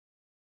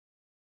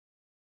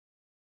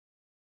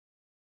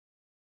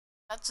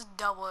That's a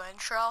double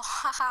intro.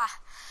 Haha.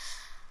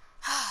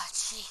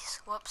 Jeez.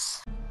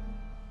 Whoops.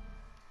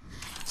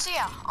 So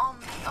yeah, oh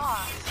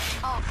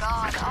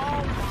god,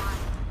 oh my.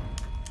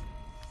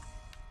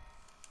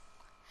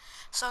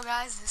 So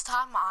guys, this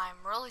time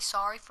I'm really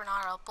sorry for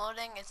not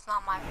uploading. It's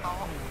not my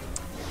fault.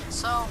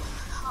 So,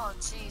 oh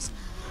jeez.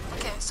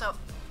 Okay, so,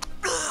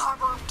 I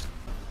burped.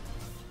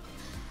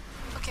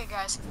 Okay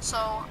guys,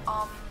 so,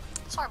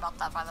 sorry about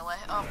that, by the way.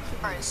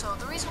 Alright, so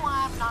the reason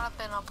why I've not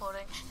been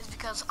uploading is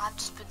because I've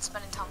just been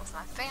spending time with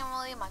my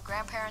family, my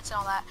grandparents and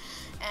all that,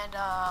 and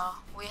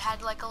we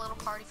had like a little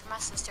party for my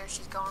sister.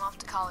 She's going off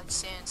to college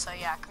soon, so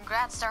yeah,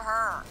 congrats to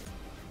her.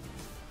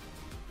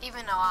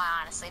 Even though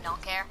I honestly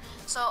don't care.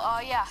 So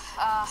yeah,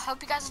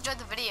 hope you guys enjoyed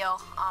the video.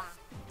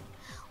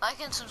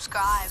 Like and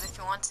subscribe if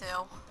you want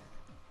to.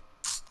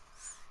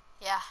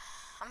 Yeah,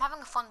 I'm having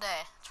a fun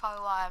day. That's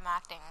probably why I'm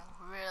acting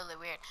really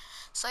weird.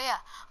 So yeah,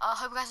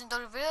 hope you guys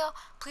enjoyed the video.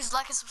 Please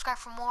like and subscribe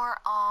for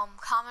more.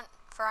 Comment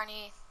for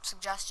any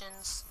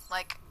suggestions,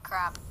 like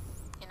crap,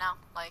 you know,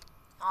 like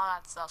all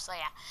that stuff. So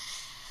yeah,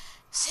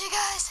 see you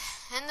guys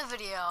in the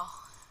video.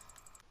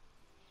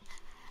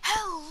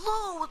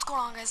 Hello, what's going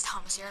on guys?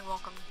 Thomas here and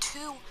welcome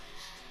to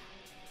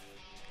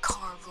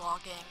car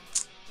vlogging.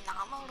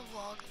 Not a motor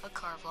vlog, a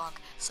car vlog.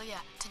 So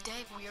yeah,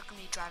 today we are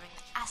going to be driving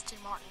the Aston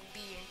Martin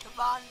V8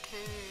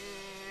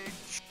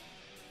 Vantage.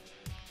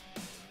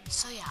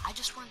 So yeah, I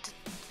just wanted to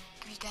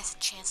give you guys a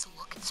chance to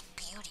look at its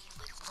beauty.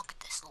 Like, look at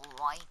this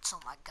lights, oh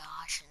my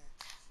gosh.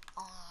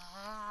 And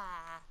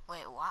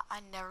wait, what?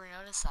 I never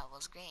noticed that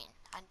was green.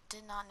 I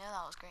did not know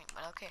that was green,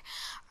 but okay.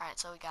 Alright,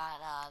 so we got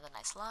the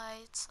nice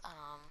lights.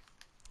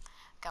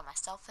 Got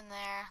myself in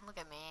there. Look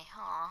at me.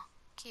 Aw,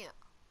 cute.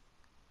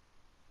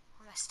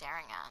 What am I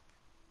staring at?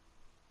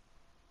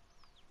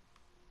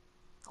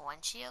 The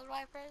windshield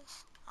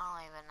wipers? I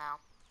don't even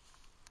know.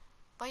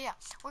 But yeah,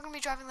 we're going to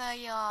be driving the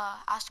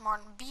Aston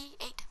Martin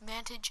V8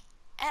 Vantage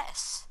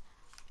S.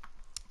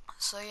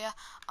 So yeah,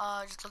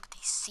 just look at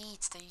these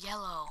seats. They're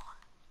yellow.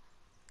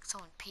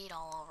 Someone peed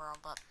all over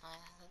them, but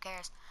who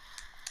cares?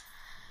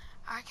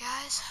 Alright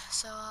guys,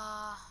 so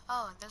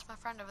oh, there's my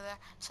friend over there.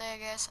 So yeah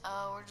guys,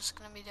 we're just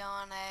gonna be doing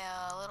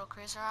a little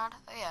cruise around.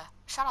 Oh yeah,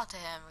 shout out to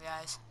him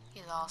guys,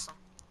 he's awesome.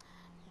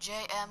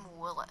 J.M.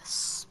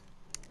 Willis.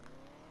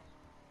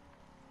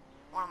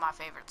 One of my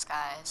favorites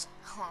guys,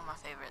 one of my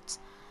favorites.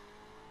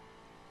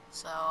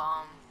 So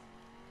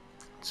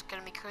just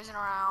gonna be cruising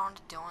around,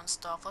 doing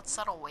stuff. Let's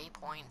set a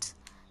waypoint,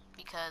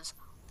 because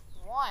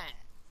one,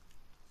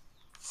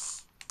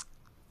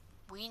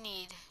 we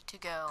need to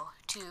go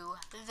to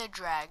the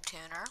drag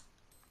tuner,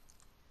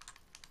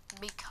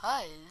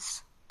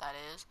 because that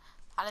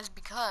is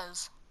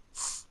because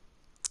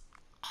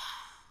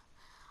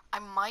I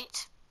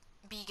might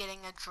be getting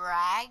a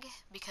drag,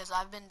 because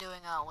I've been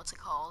doing what's it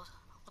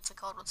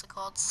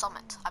called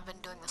Summit. I've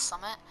been doing the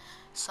Summit,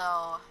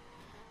 so,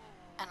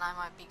 and I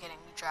might be getting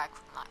a drag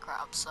from that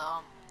crap, so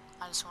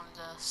I just wanted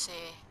to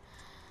see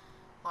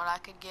what I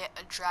could get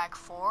a drag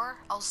for.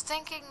 I was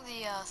thinking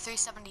the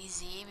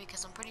 370Z,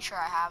 because I'm pretty sure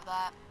I have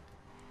that.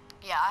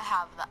 Yeah, I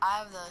have the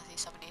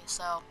 370,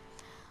 so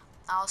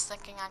I was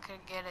thinking I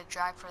could get a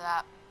drag for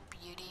that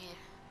beauty.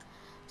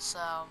 So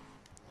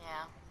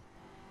yeah,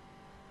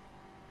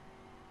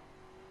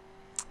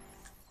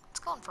 let's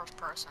go in first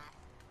person.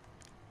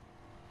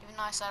 Even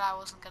though I said I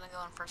wasn't gonna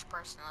go in first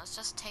person, let's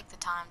just take the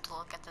time to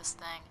look at this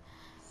thing.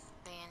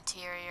 The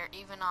interior,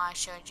 even though I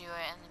showed you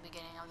it in the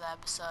beginning of the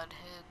episode,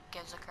 who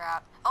gives a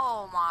crap?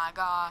 Oh my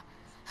god,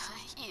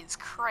 he is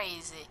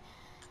crazy.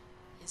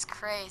 He's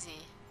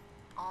crazy.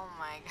 Oh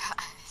my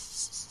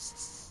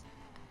gosh.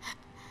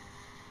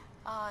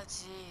 Oh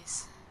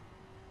jeez.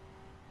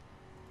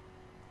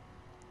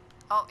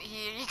 Oh,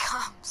 here he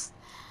comes.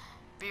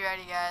 Be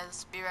ready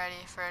guys, be ready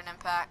for an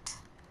impact.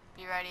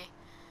 Be ready.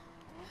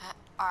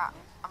 Alright,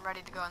 I'm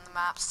ready to go in the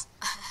maps.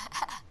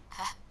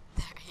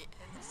 There he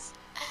is.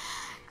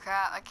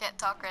 Crap, I can't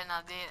talk right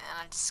now, dude, and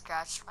I just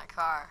scratched my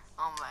car.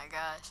 Oh my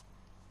gosh.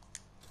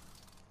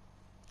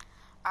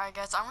 Alright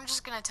guys, I'm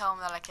just gonna tell him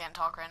that I can't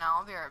talk right now.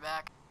 I'll be right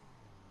back.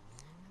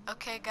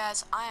 Okay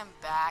guys, I am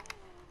back.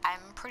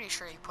 I'm pretty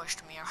sure he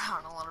pushed me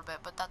around a little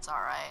bit, but that's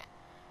alright.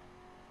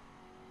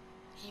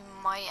 He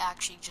might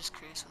actually just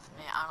cruise with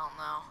me, I don't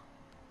know.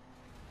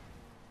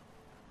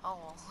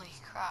 Oh, holy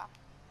crap.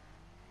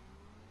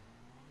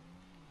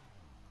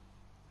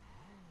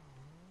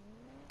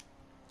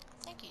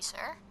 Thank you,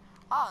 sir.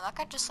 Wow, that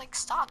guy just like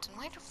stopped and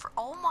waited for,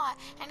 oh my,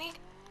 and he,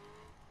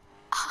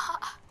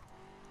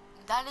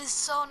 that is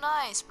so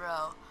nice,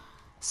 bro.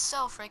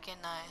 So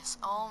freaking nice.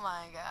 Oh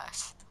my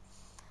gosh.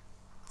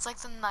 It's like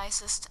the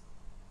nicest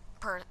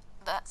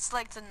that's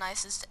like the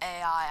nicest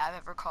AI I've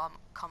ever come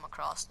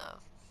across of.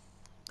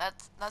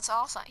 That's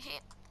awesome.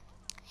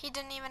 He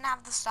didn't even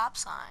have the stop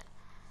sign.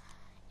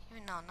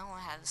 Even though no one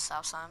had the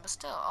stop sign, but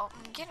still, oh,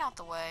 get out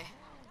the way.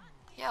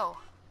 Yo.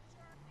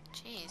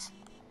 Jeez.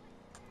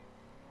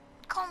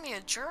 Call me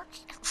a jerk?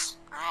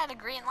 I had a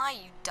green light,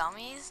 you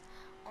dummies.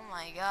 Oh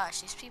my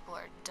gosh, these people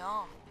are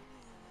dumb.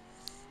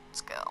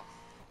 Let's go.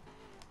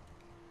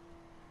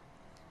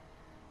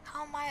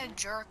 How am I a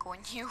jerk when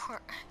you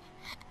were...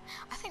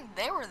 I think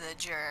they were the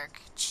jerk.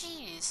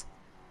 Jeez.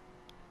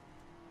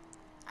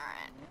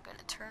 Alright, I'm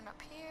gonna turn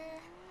up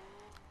here.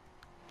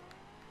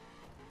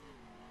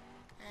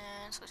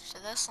 And switch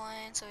to this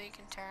lane so we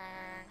can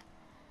turn.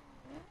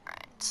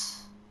 Alright.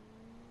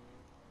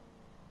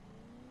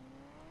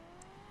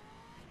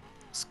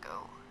 Let's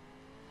go.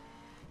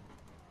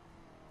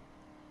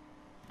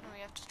 And we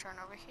have to turn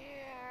over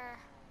here.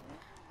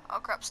 Oh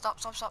crap, stop.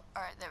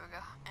 Alright, there we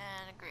go.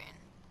 And a green.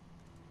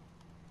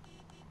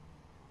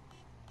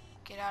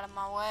 Get out of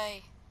my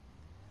way.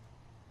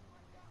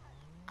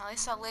 At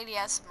least that lady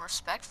had some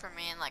respect for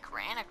me and like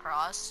ran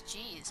across.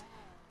 Jeez.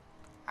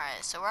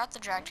 Alright, so we're at the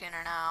drag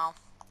tuner now.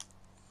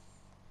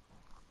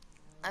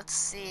 Let's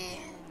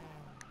see.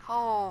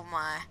 Oh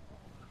my.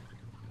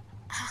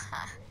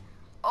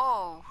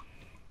 Oh,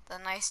 the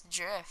nice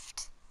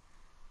drift.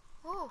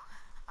 Woo.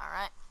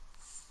 Alright.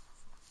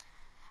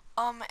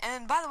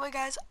 And by the way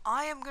guys,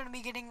 I am going to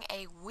be getting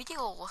a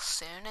wheel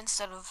soon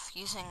instead of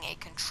using a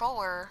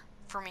controller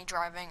for me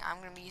driving. I'm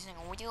going to be using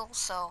a wheel,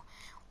 so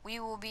we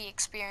will be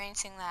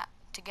experiencing that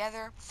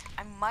together.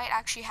 I might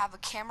actually have a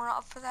camera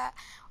up for that.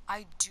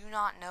 I do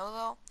not know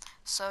though.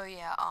 So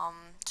yeah,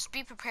 just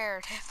be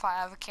prepared if I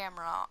have a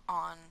camera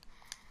on.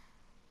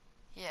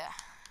 Yeah.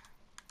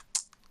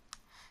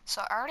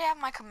 So I already have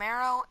my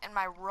Camaro and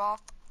my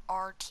rough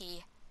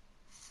RT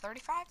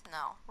 35?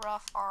 No.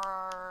 Rough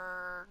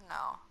R...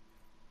 no.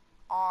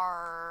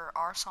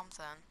 R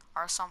something.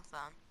 R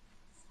something.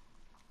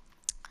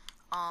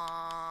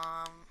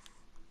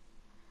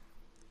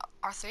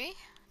 R3?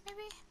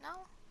 Maybe?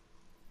 No?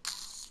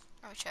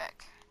 Let me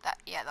check. That,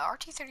 yeah, the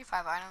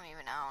RT35 I don't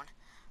even own.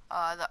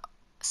 The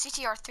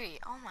CTR3.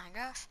 Oh my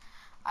gosh.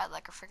 I had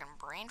like a freaking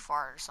brain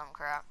fart or some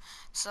crap.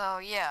 So,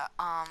 yeah,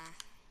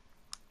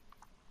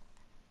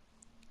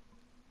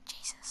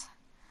 Jesus.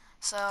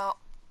 So,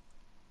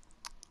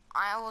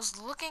 I was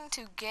looking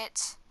to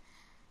get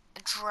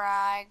a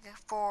drag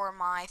for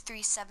my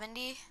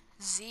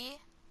 370Z.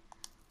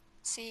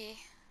 See?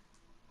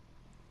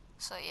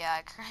 So, yeah,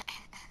 it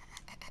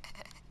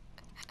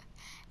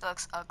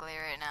looks ugly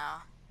right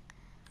now.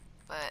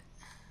 But,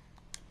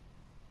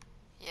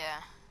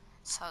 yeah,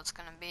 that's how it's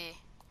gonna be.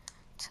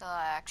 Till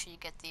I actually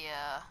get the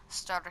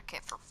starter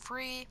kit for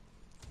free.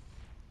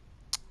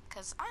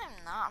 Because I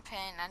am not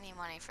paying any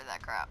money for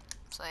that crap.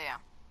 So, yeah.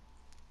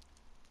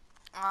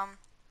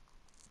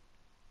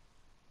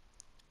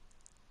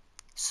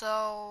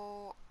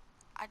 So,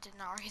 I did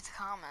not read the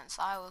comments.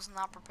 I was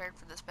not prepared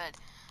for this bid.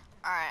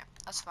 Alright,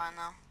 that's fine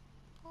though.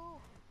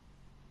 Ooh.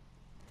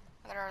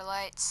 Look at our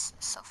lights.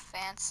 So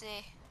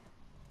fancy.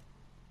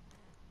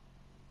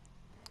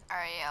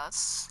 Alright, yeah,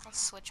 let's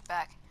switch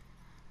back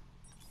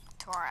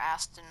to our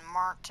Aston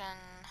Martin.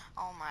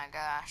 Oh my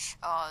gosh.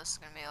 Oh, this is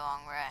gonna be a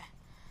long way.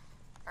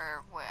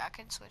 Or wait, I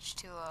could switch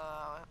to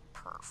a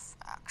Perf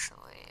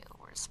actually.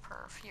 Where's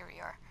Perf? Here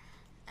we are.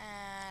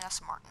 And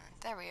Aston Martin.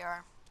 There we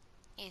are.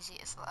 Easy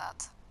as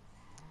that.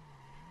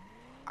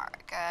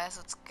 Alright guys,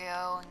 let's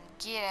go and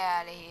get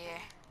out of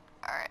here.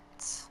 Alright.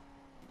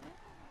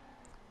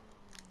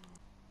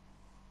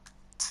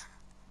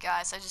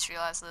 Guys, I just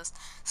realized this.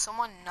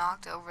 Someone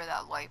knocked over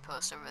that light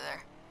post over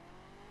there.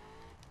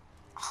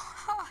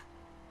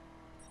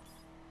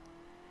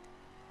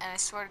 And I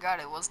swear to God,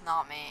 it was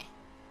not me.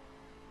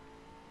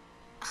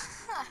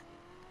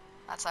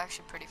 That's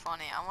actually pretty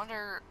funny. I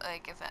wonder,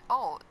 like, if it...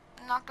 Oh,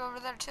 it knocked over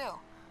there too.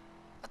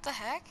 What the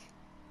heck?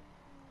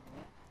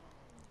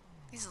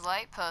 These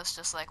light posts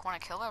just, like, want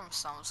to kill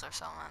themselves or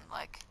something.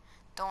 Like,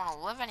 don't want to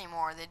live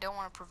anymore. They don't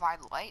want to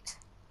provide light.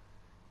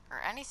 Or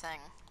anything.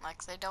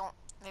 Like, they don't...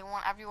 They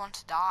want everyone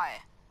to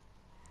die.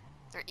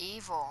 They're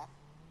evil.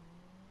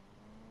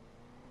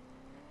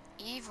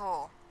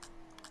 Evil.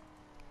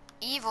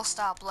 Evil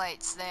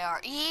stoplights. They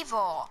are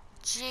evil.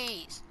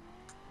 Jeez.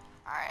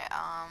 Alright,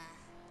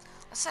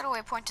 let's set a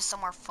waypoint to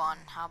somewhere fun.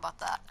 How about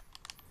that?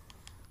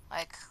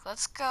 Like,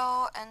 let's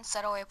go and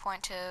set a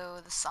waypoint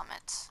to the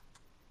summit.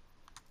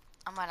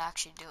 I might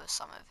actually do a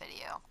summit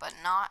video, but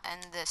not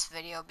in this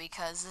video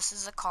because this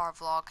is a car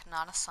vlog,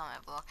 not a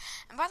summit vlog.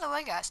 And by the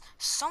way, guys,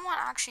 someone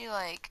actually,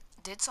 like,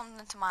 did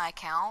something to my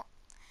account.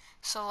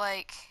 So,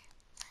 like,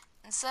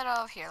 instead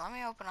of... Here, let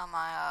me open up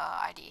my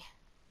ID.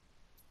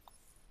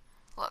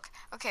 Look,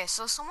 okay,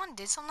 so someone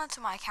did something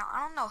to my account. I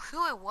don't know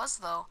who it was,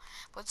 though,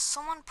 but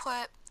someone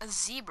put a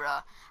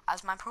zebra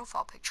as my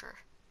profile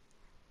picture.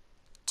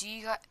 Do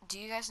you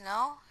guys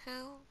know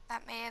who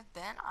that may have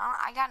been?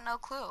 I got no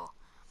clue.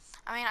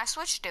 I mean, I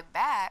switched it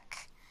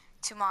back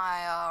to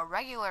my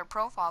regular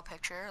profile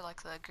picture,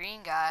 like the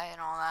green guy and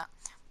all that,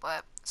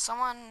 but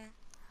someone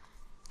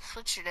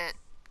switched it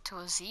to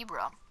a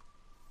zebra.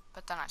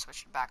 But then I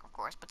switched it back, of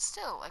course. But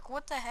still, like,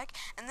 what the heck?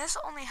 And this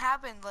only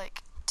happened,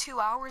 like, 2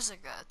 hours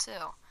ago,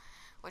 too.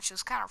 Which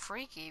was kind of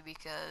freaky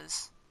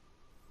because...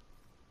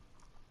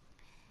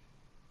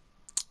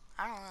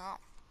 I don't know.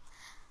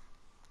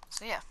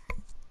 So, yeah.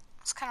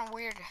 It's kind of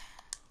weird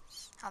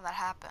how that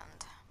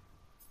happened.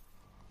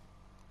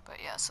 But,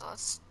 yeah, so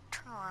let's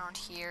turn around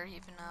here,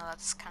 even though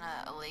that's kind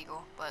of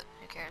illegal. But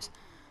who cares?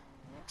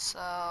 So,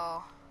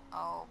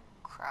 oh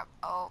crap.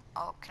 Oh,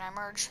 can I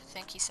merge?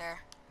 Thank you, sir.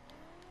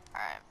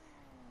 Alright.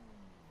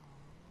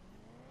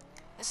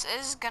 This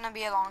is gonna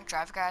be a long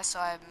drive, guys, so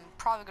I'm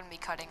probably gonna be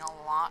cutting a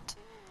lot.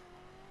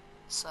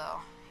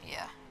 So,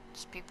 yeah,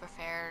 just be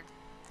prepared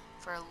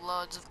for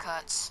loads of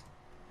cuts.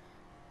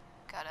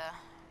 Gotta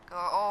go.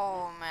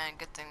 Oh man,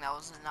 good thing that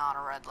was not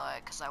a red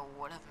light, because I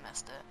would have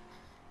missed it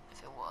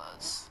if it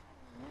was.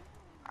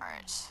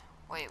 Alright.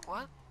 Wait,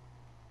 what?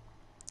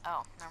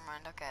 Oh, never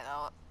mind. Okay,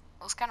 that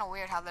was kind of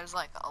weird how there's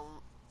like a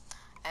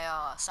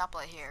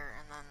stoplight here,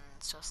 and then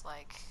it's just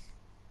like,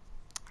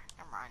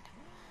 never mind.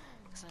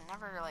 Because I've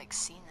never like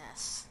seen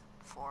this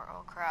before.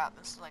 Oh crap,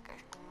 this is like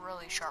a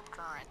really sharp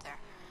turn right there.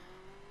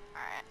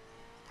 Alright,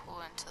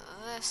 pull into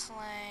this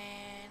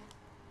lane.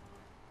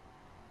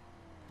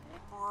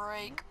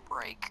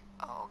 Brake.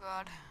 Oh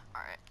god.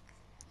 Alright.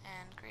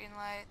 And green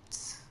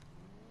lights.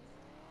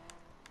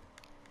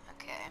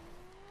 Okay.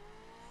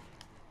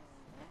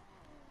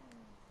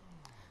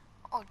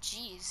 Oh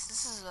geez,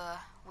 this is a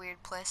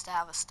weird place to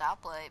have a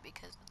stoplight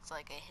because it's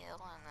like a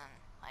hill and then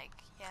like,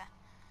 yeah.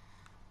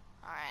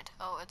 Alright,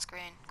 oh it's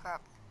green,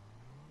 crap.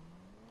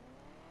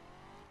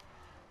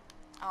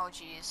 Oh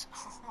geez.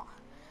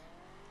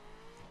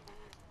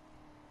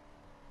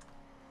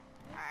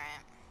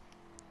 Alright.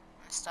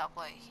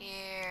 Stoplight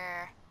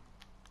here.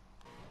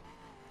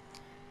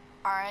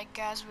 Alright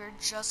guys, we're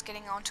just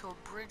getting onto a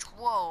bridge.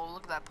 Whoa,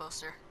 look at that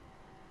poster.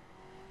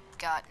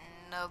 Got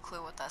no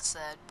clue what that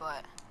said,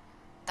 but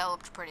that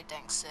looked pretty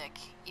dang sick,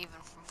 even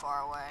from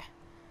far away.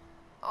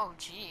 Oh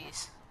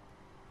jeez.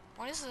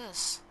 What is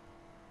this?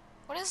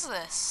 What is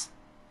this?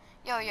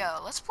 Yo,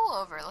 let's pull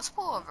over.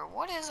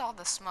 What is all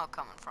this smoke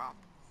coming from?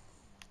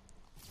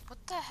 What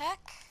the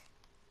heck?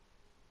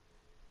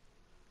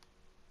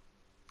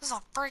 There's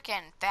a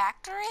freaking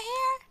factory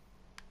here?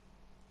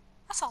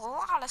 That's a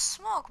lot of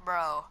smoke,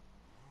 bro.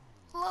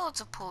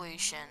 Loads of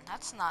pollution.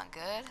 That's not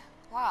good.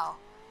 Wow.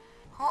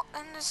 Oh,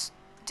 and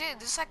dude,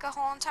 there's like a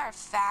whole entire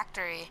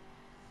factory.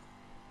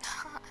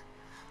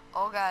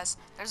 Oh, guys,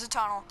 there's a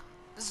tunnel.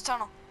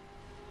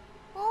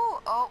 Ooh,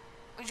 oh,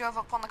 we drove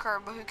up on the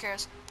curb, but who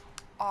cares?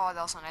 Oh,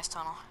 that was a nice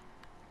tunnel.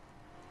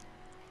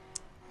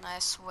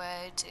 Nice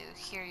way to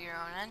hear your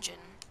own engine.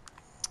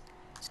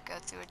 Let's go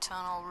through a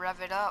tunnel,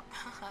 rev it up.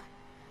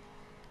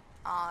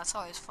 Oh, that's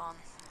always fun.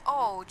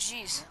 Oh,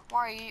 jeez.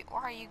 Why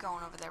are you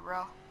going over there,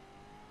 bro?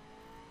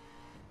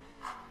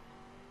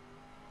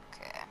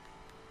 Okay.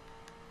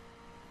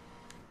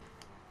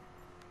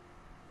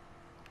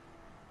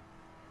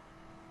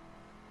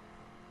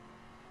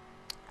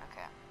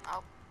 Okay.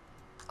 Oh.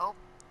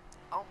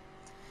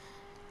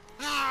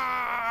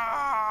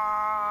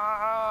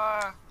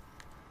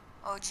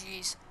 Oh,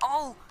 jeez.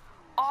 Oh.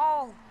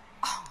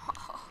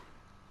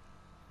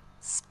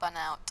 Spun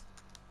out.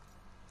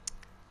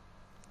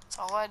 That's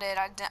all I did.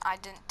 I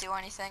didn't do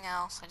anything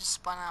else. I just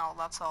spun out.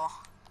 That's all.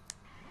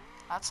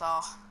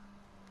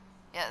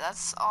 Yeah,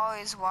 that's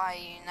always why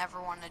you never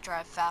want to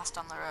drive fast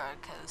on the road,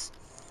 because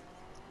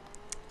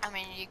I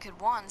mean, you could,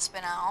 one,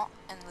 spin out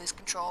and lose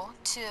control.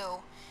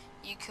 Two,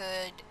 you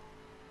could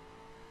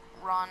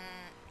run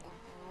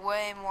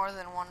way more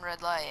than one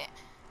red light.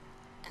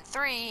 And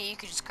three, you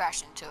could just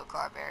crash into a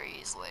car very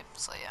easily.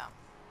 So yeah.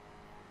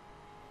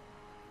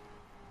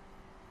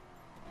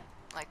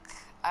 Like,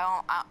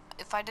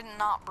 if I did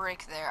not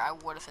brake there, I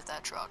would have hit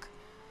that truck.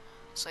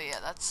 So yeah,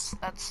 that's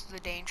the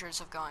dangers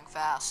of going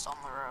fast on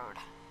the road.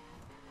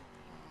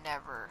 You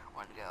never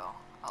want to go.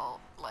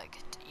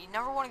 You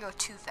never want to go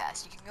too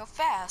fast. You can go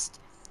fast,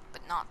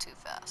 but not too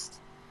fast,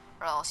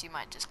 or else you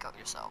might just kill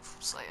yourself.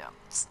 So yeah,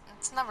 it's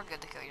never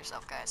good to kill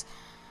yourself, guys.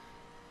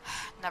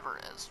 Never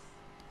is.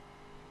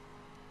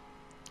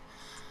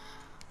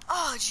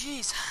 Oh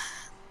jeez.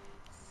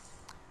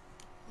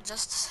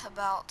 Just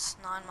about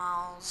 9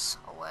 miles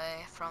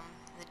away from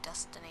the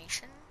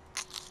destination.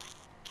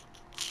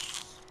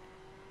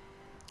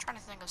 Trying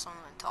to think of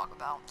something to talk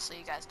about so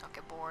you guys don't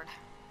get bored.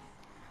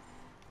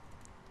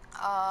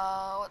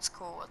 What's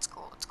cool?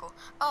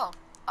 Oh,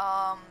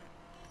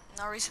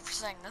 no reason for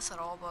saying this at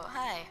all, but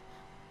hey.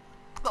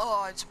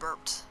 Oh, I just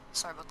burped.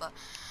 Sorry about that.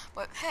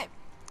 But hey,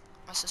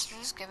 my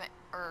sister's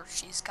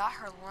she's got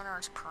her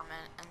learner's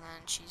permit, and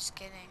then she's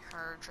getting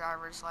her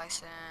driver's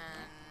license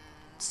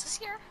this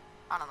year?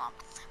 I don't know.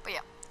 But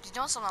yeah, she's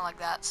doing something like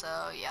that,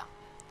 so yeah.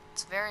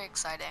 It's very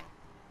exciting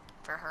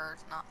for her,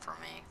 not for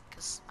me,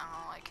 because I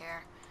don't really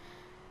care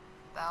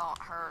about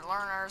her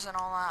learners and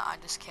all that. I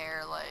just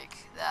care, like,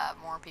 that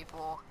more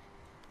people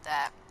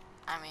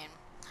I mean,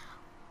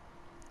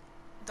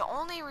 the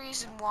only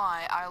reason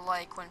why I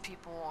like when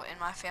people in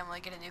my family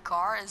get a new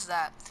car is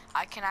that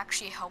I can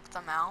actually help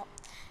them out,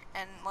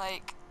 and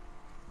like,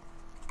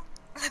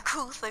 the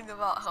cool thing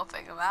about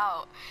helping them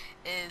out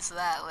is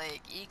that,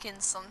 like, you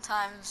can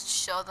sometimes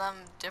show them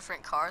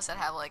different cars that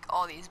have, like,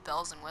 all these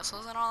bells and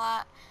whistles and all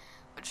that,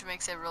 which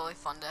makes it really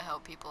fun to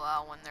help people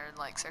out when they're,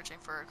 like, searching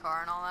for a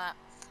car and all that,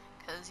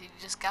 because you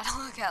just gotta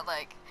look at,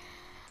 like,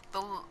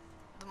 the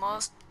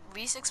most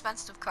least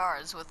expensive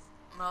cars with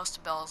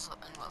most bells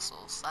and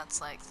whistles. That's,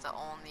 like, the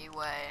only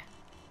way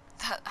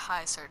that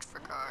I search for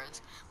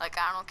cars. Like,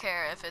 I don't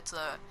care if it's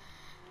a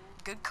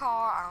good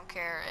car, I don't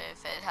care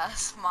if it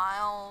has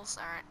miles,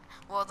 or,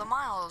 well, the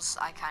miles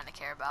I kind of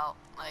care about.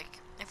 Like,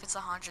 if it's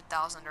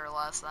 100,000 or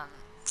less, then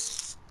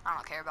I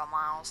don't care about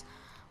miles.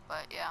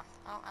 But yeah,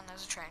 oh, and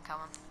there's a train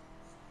coming.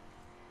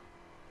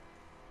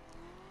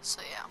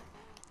 So yeah.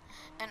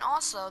 And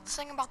also, the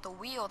thing about the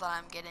wheel that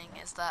I'm getting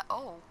is that,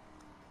 oh,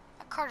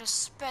 that car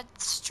just sped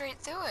straight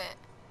through it.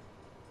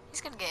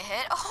 He's gonna get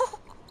hit. Oh!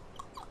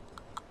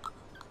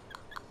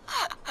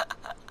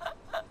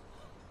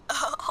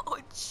 Oh,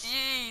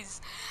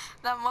 jeez.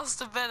 That must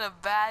have been a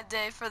bad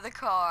day for the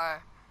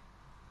car.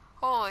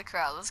 Holy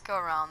crap, let's go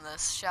around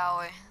this, shall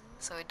we?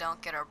 So we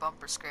don't get our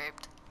bumper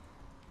scraped.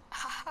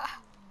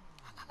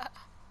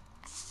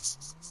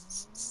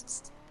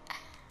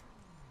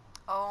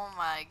 Oh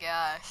my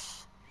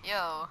gosh.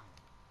 Yo.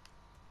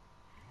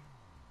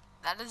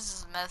 That is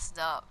just messed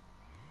up.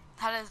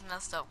 That is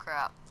messed up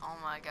crap. Oh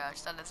my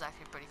gosh, that is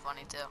actually pretty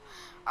funny too.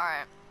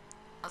 Alright,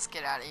 let's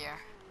get out of here.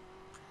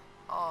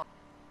 Oh.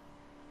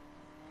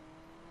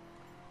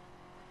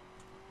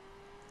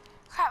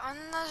 Crap,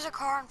 and there's a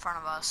car in front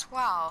of us.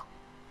 Wow.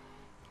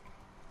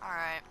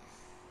 Alright.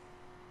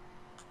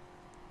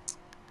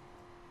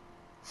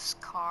 This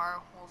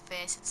car will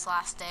face its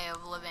last day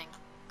of living.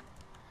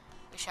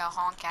 We shall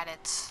honk at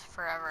it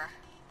forever.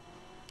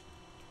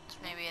 It's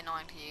maybe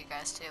annoying to you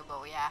guys too,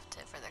 but we have to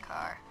for the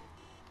car.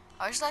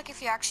 I wish like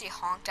if you actually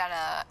honked at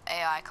a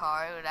AI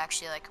car, it would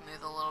actually like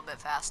move a little bit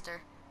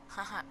faster.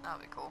 That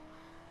would be cool.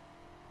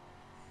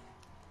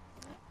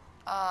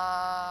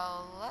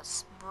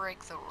 Let's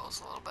break the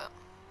rules a little bit.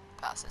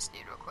 Pass this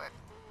dude real quick.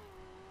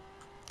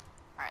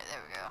 Alright,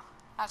 there we go.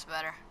 That's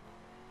better.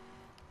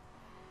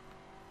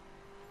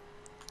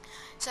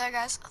 So yeah,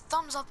 guys, a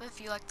thumbs up if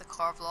you like the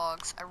car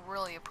vlogs. I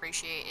really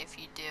appreciate if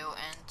you do,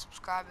 and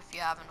subscribe if you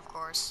haven't, of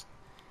course.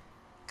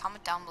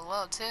 Comment down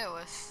below too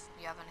if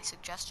you have any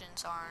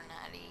suggestions on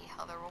any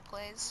other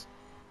roleplays.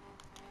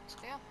 So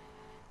yeah,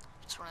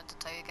 just wanted to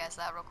tell you guys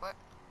that real quick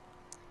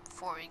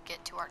before we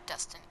get to our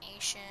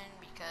destination,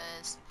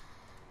 because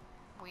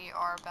we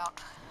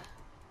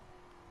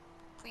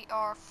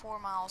are 4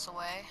 miles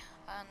away,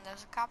 and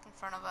there's a cop in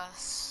front of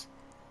us.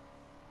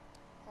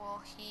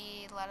 Will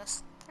he let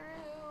us through?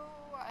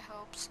 I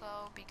hope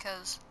so,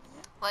 because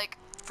like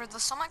for the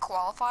summit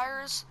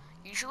qualifiers,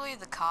 usually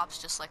the cops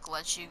just like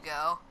let you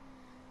go,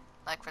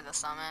 like for the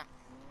summit,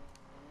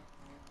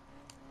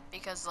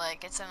 because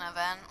like it's an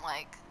event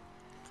like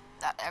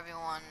that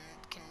everyone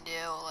can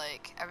do,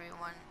 like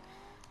everyone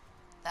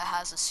that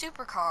has a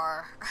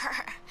supercar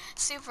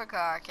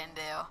can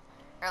do,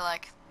 or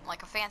like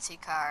a fancy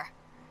car,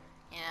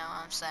 you know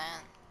what I'm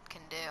saying,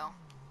 can do.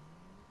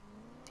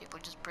 People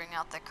just bring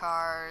out their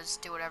cars,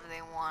 do whatever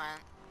they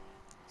want.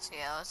 So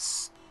yeah,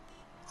 let's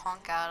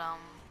honk at him,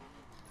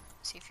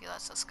 see if he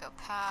lets us go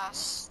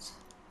past.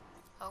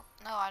 Oh,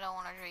 no, I don't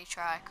want to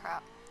retry,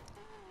 crap.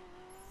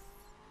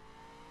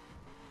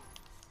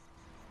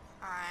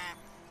 Alright.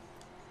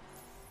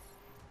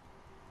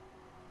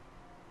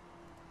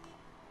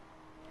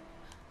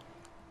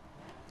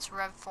 Let's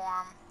rev for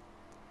him.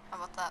 How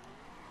about that?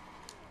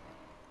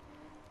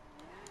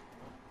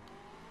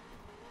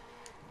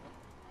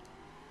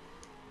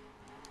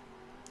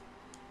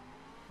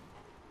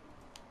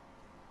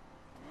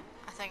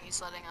 I think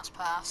he's letting us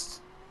pass.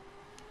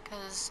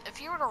 Because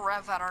if you were to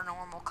rev at our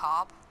normal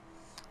cop,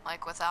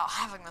 like without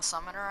having the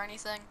summit or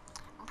anything,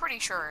 I'm pretty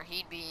sure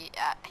he'd be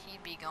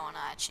going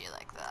at you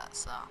like that.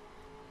 So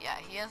yeah,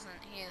 he isn't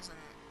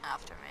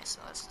after me. So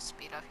let's just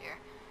speed up here.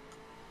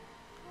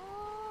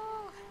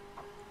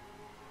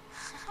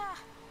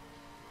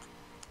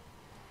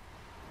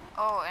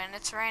 Oh, and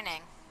it's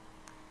raining.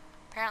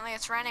 Apparently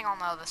it's raining on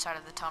the other side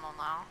of the tunnel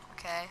now.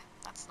 Okay,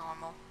 that's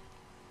normal.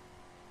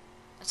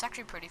 It's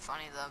actually pretty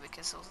funny though,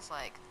 because it was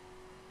like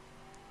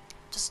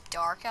just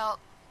dark out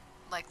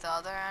like the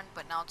other end,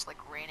 but now it's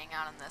like raining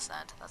out on this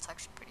end. That's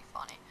actually pretty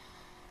funny.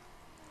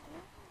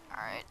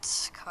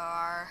 Alright,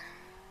 car.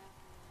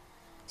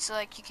 So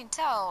like you can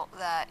tell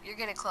that you're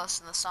getting close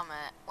to the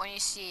summit when you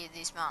see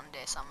these Mountain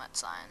Day Summit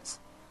signs.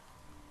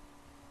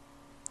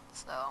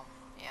 So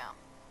yeah,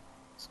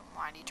 some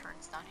windy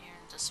turns down here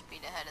and just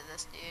speed ahead of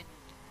this dude.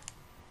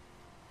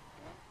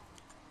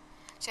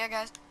 So yeah,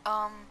 guys,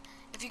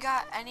 if you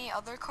got any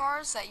other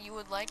cars that you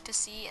would like to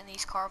see in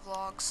these car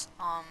vlogs,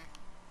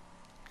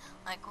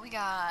 like we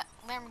got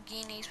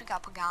Lamborghinis, we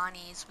got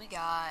Paganis, we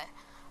got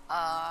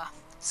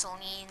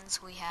Celines,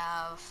 we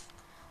have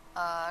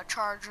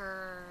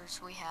Chargers,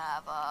 we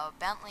have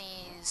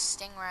Bentleys,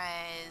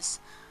 Stingrays,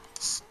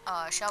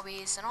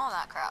 Shelbys, and all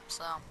that crap.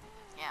 So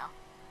yeah,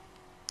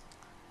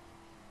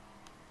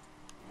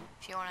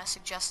 if you want to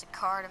suggest a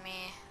car to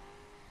me,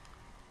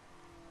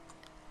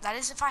 that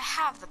is if I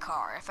have the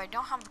car. If I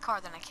don't have the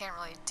car, then I can't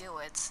really do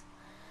it.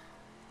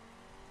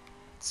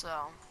 So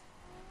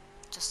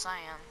just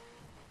saying.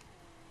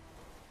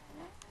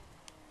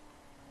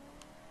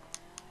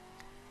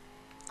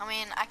 I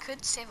mean, I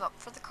could save up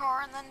for the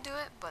car and then do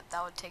it, but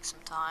that would take some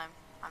time.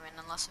 I mean,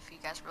 unless if you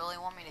guys really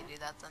want me to do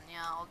that, then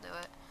yeah, I'll do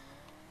it.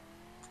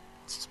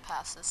 Let's just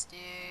pass this dude.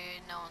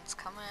 No one's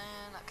coming.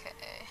 Okay.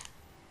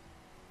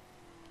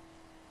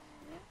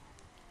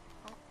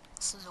 Oh,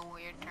 this is a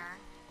weird turn.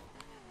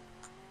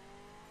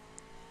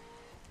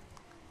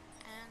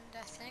 And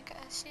I think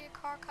I see a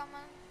car coming.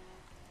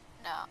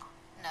 No,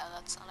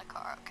 that's not a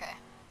car. Okay.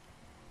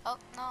 Oh,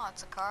 no,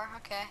 it's a car.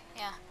 Okay,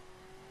 yeah.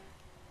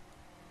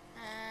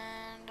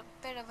 And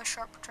a bit of a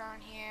sharp turn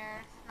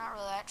here. Not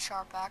really that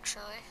sharp,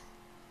 actually.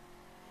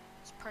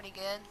 It's pretty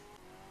good.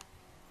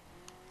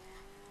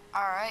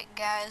 Alright,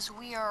 guys,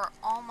 we are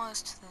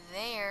almost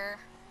there.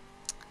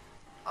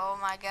 Oh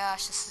my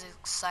gosh, this is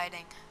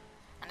exciting.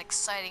 An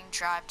exciting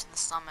drive to the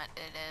summit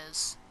it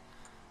is.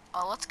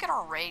 Let's get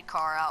our raid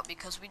car out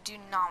because we do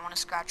not want to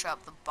scratch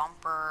up the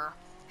bumper,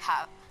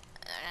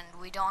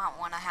 and we don't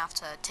want to have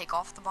to take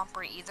off the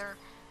bumper either.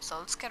 So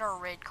let's get our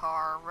raid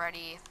car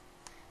ready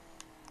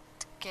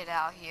to get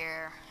out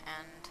here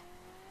and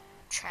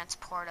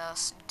transport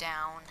us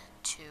down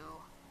to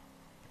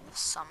the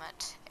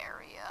summit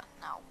area.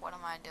 Now, what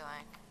am I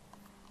doing?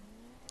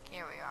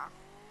 Here we are.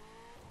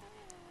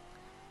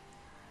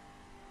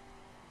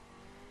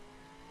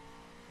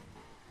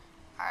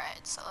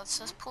 Alright, so let's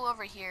just pull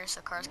over here so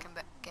cars can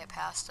get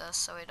past us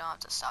so we don't have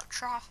to stop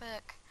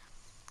traffic.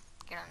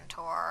 Get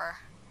into our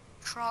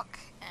truck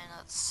and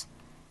let's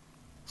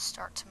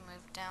start to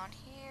move down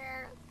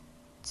here.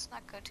 Let's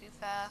not go too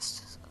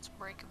fast, so let's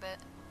brake a bit.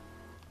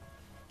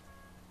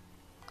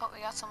 Oh,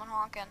 we got someone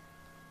honking.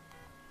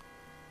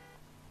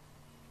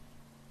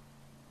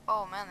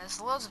 Oh man, there's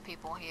loads of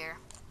people here.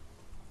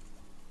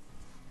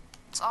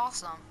 It's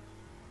awesome.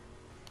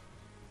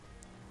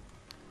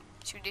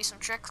 Should we do some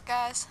tricks,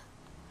 guys?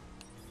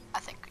 I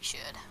think we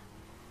should.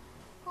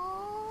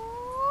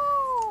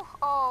 Ooh,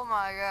 oh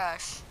my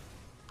gosh.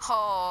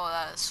 Oh,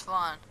 that is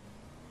fun.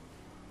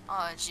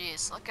 Oh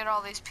jeez, look at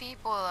all these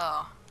people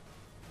though.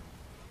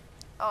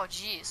 Oh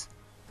jeez,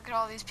 look at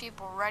all these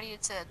people ready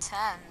to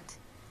attend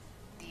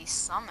the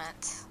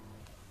summit.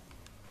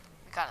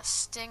 We got a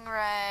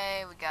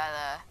Stingray, we got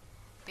a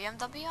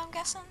BMW, I'm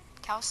guessing?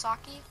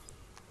 Kawasaki?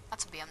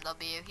 That's a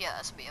BMW, yeah,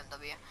 that's a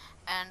BMW.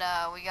 And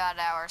we got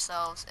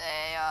ourselves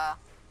a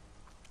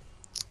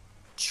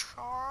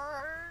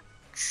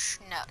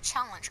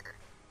Challenger.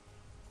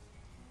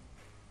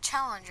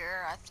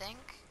 Challenger, I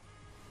think.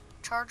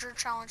 Challenger,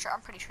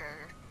 I'm pretty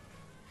sure.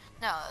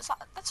 No,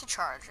 that's a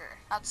Charger.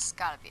 That's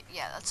gotta be,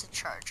 yeah, that's a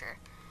Charger.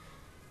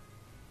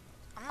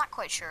 I'm not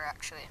quite sure,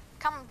 actually.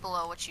 Comment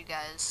below what you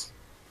guys,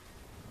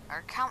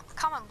 or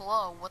comment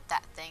below what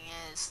that thing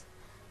is.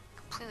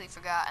 Completely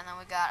forgot. And then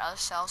we got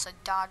ourselves a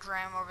Dodge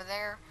Ram over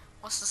there.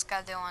 What's this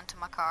guy doing to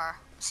my car?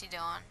 What's he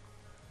doing?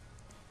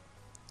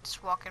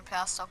 Just walking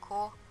past, so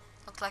cool.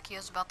 Looked like he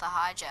was about to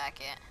hijack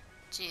it.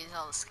 Jeez,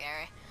 that was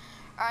scary.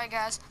 Alright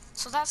guys,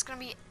 so that's gonna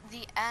be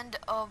the end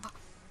of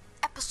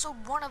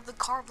episode 1 of the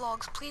car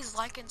vlogs. Please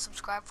like and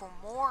subscribe for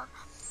more.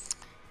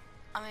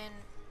 I mean,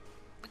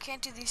 we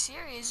can't do these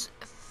series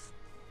if,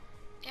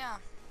 yeah,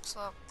 so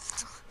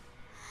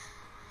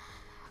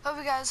hope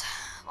you guys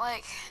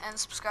like and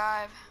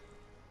subscribe,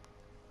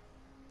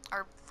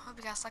 or hope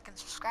you guys like and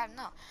subscribe.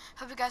 No,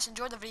 hope you guys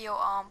enjoyed the video.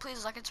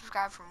 Please like and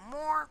subscribe for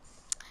more.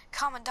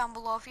 Comment down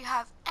below if you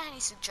have any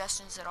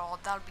suggestions at all.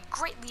 That would be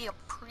greatly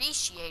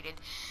appreciated.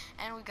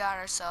 And we got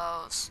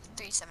ourselves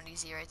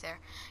 370Z right there,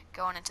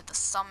 going into the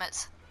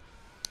summit.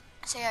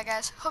 So yeah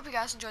guys, hope you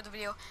guys enjoyed the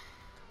video.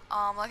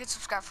 Like and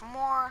subscribe for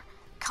more.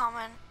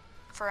 Comment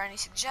for any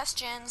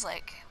suggestions,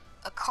 like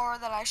a car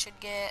that I should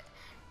get,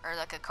 or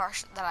like a car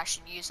that I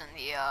should use in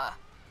the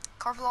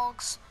car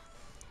vlogs.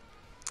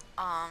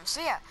 So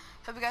yeah,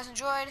 hope you guys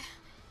enjoyed.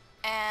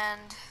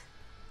 And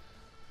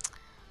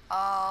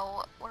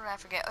what did I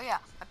forget? Oh yeah,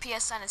 my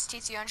PSN is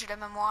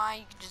TT100MMY.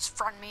 You can just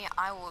friend me.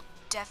 I will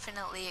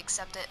definitely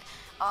accept it.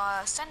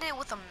 Send it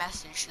with a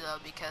message though,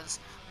 because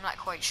I'm not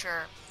quite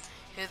sure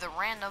who the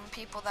random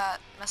people that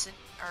message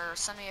or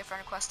send me a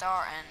friend request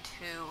are and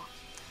who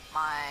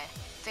my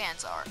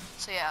fans are.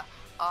 So yeah,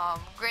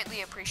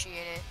 greatly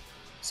appreciate it.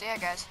 So yeah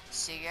guys,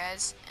 see you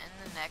guys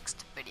in the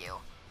next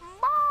video.